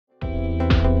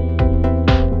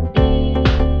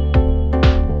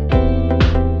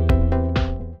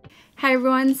Hi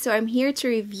everyone, so I'm here to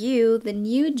review the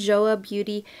new Joah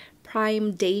Beauty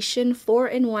Primedation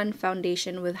 4-in-1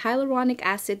 foundation with hyaluronic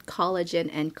acid, collagen,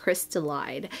 and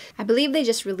crystallide. I believe they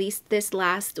just released this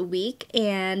last week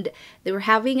and they were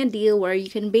having a deal where you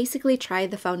can basically try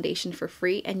the foundation for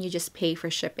free and you just pay for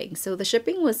shipping. So the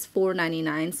shipping was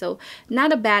 $4.99, so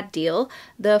not a bad deal.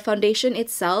 The foundation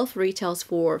itself retails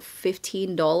for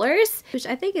 $15, which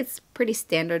I think is pretty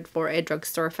standard for a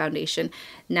drugstore foundation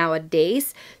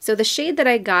nowadays. So the shade that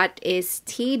I got is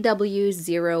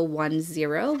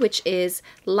PTW010, which is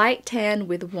light tan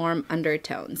with warm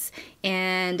undertones.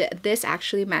 And this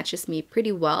actually matches me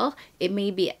pretty well. It may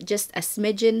be just a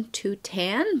smidgen too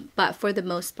tan, but for the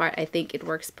most part, I think it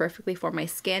works perfectly for my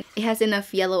skin. It has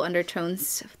enough yellow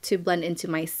undertones to blend into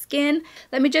my skin.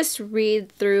 Let me just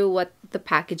read through what the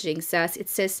packaging says. It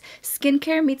says,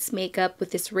 skincare meets makeup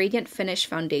with this radiant finish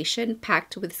foundation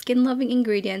packed with skin-loving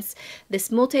ingredients. This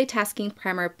multitasking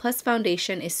primer plus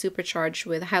foundation is supercharged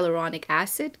with hyaluronic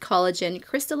acid, collagen,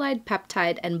 crystallide,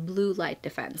 peptide, and blue light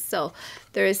defense. So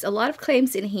there's a lot of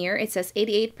claims in here. It says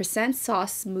 88% saw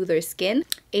smoother skin,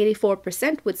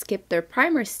 84% would skip their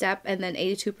primer step, and then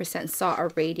 82% saw a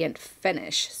radiant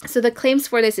finish. So the claims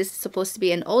for this is supposed to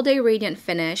be an all-day radiant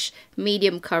finish,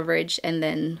 medium coverage, and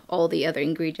then all the other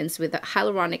ingredients with the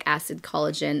hyaluronic acid,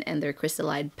 collagen, and their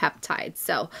crystallide peptide.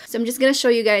 So I'm just going to show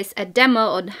you guys a demo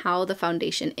on how the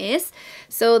foundation is.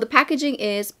 So the packaging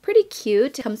is pretty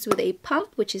cute. It comes with a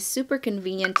pump, which is super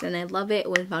convenient, and I love it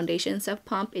when foundations have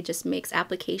pump. It just makes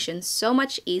application so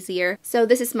much easier. So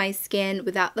this is my skin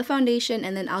without the foundation,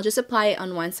 and then I'll just apply it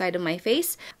on one side of my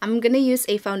face. I'm going to use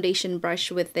a foundation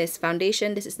brush with this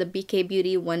foundation. This is the BK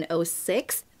Beauty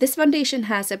 106. This foundation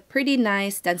has a pretty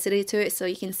nice density to it, so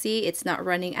you can see it's not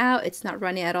running out, it's not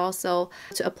running at all. So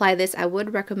to apply this, I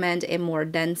would recommend a more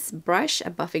dense brush,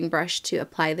 a buffing brush to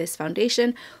apply this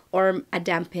foundation, or a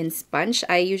dampen sponge.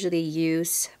 I usually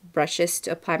use brushes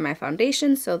to apply my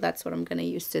foundation, so that's what I'm going to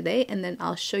use today, and then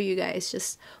I'll show you guys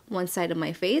just one side of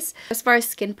my face. As far as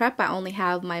skin prep, I only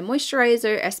have my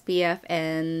moisturizer, SPF,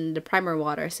 and the primer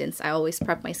water, since I always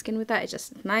prep my skin with that. It's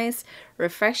just nice,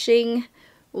 refreshing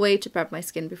way to prep my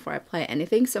skin before I apply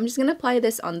anything. So I'm just going to apply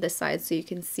this on this side so you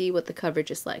can see what the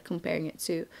coverage is like comparing it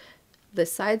to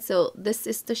this side. So this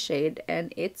is the shade,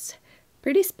 and it's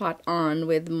pretty spot on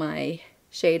with my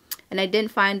shade, and I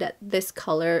didn't find that this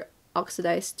color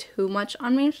oxidized too much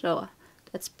on me, so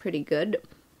that's pretty good.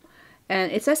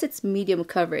 And it says it's medium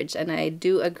coverage, and I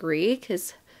do agree,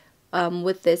 because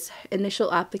with this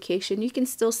initial application you can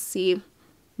still see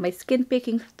my skin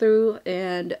peeking through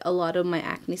and a lot of my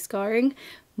acne scarring,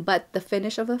 but the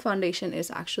finish of the foundation is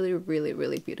actually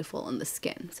really beautiful on the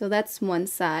skin. So that's one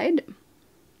side,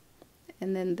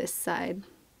 and then this side.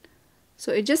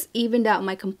 So it just evened out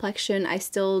my complexion. I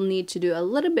still need to do a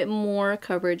little bit more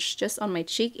coverage just on my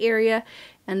cheek area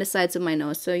and the sides of my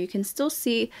nose. So you can still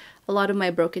see a lot of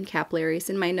my broken capillaries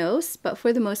in my nose, but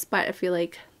for the most part, I feel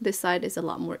like this side is a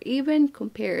lot more even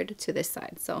compared to this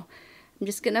side. So I'm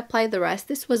just gonna apply the rest.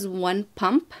 This was one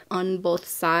pump on both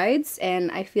sides,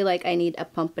 and I feel like I need a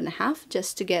pump and a half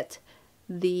just to get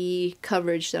the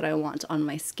coverage that I want on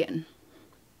my skin.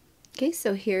 Okay,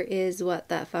 so here is what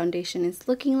that foundation is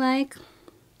looking like.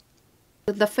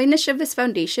 The finish of this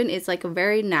foundation is like a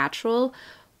very natural,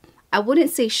 I wouldn't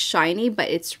say shiny, but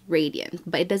it's radiant,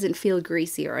 but it doesn't feel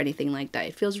greasy or anything like that.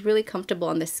 It feels really comfortable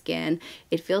on the skin.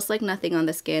 It feels like nothing on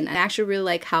the skin. I actually really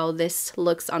like how this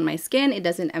looks on my skin. It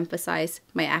doesn't emphasize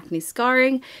my acne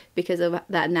scarring because of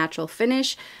that natural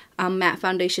finish. Matte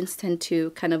foundations tend to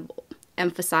kind of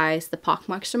emphasize the pock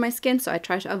marks on my skin, so I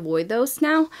try to avoid those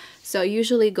now. So I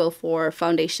usually go for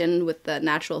foundation with the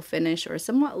natural finish or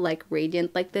somewhat like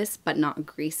radiant like this, but not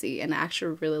greasy, and I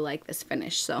actually really like this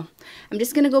finish. So I'm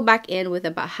just gonna go back in with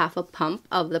about half a pump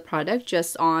of the product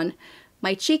just on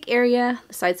my cheek area,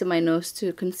 the sides of my nose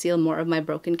to conceal more of my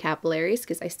broken capillaries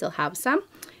because I still have some,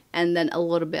 and then a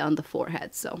little bit on the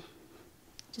forehead. So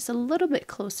just a little bit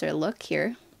closer look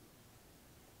here.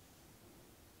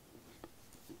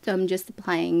 So I'm just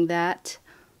applying that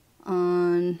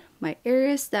on my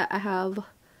areas that I have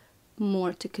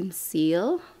more to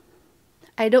conceal.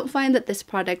 I don't find that this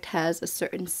product has a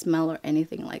certain smell or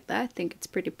anything like that. I think it's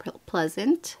pretty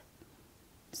pleasant.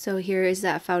 So here is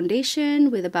that foundation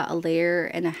with about a layer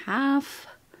and a half.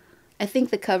 I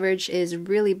think the coverage is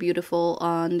really beautiful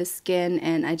on the skin,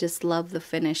 and I just love the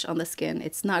finish on the skin.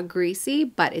 It's not greasy,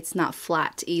 but it's not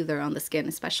flat either on the skin,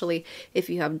 especially if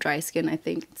you have dry skin. I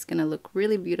think it's gonna look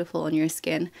really beautiful on your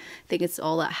skin. I think it's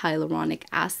all that hyaluronic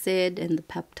acid and the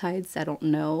peptides. I don't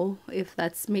know if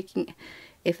that's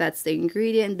the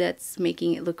ingredient that's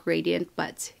making it look radiant,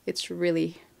 but it's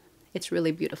really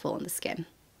beautiful on the skin.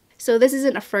 So this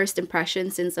isn't a first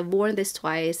impression since I've worn this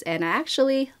twice and I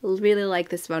actually really like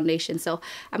this foundation. So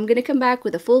I'm gonna come back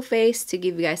with a full face to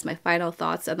give you guys my final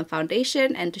thoughts on the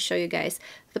foundation and to show you guys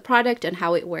the product and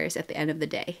how it wears at the end of the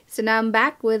day. So now I'm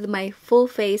back with my full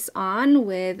face on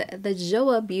with the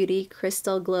Joah Beauty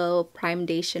Crystal Glow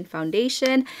Primedation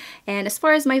foundation. And as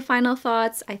far as my final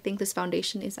thoughts, I think this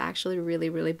foundation is actually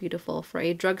really beautiful. For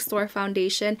a drugstore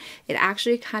foundation, it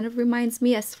actually kind of reminds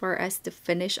me, as far as the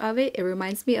finish of it, it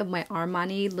reminds me of my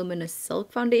Armani Luminous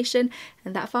Silk foundation,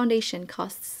 and that foundation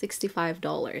costs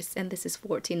 $65 and this is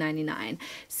 $14.99.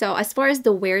 So as far as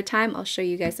the wear time, I'll show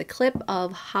you guys a clip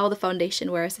of how the foundation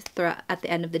wears at the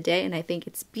end of the day, and I think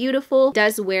it's beautiful. It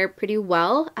does wear pretty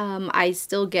well. I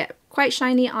still get quite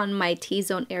shiny on my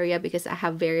T-zone area because I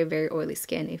have very oily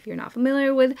skin. If you're not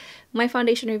familiar with my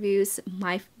foundation reviews,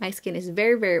 my skin is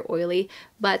very oily,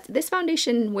 but this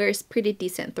foundation wears pretty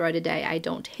decent throughout the day. I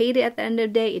don't hate it at the end of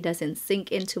the day. It doesn't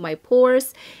sink into my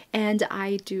pores, and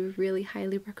I do really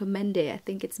highly recommend it. I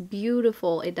think it's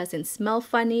beautiful. It doesn't smell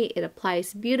funny. It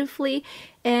applies beautifully,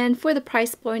 and for the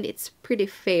price point, it's pretty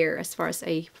fair as far as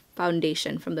a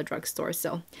foundation from the drugstore.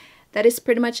 So that is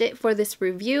pretty much it for this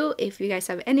review. If you guys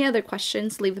have any other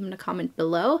questions, leave them in the comment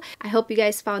below. I hope you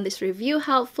guys found this review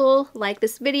helpful. Like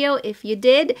this video if you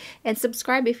did, and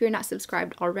subscribe if you're not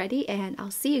subscribed already, and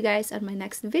I'll see you guys on my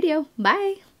next video.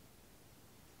 Bye!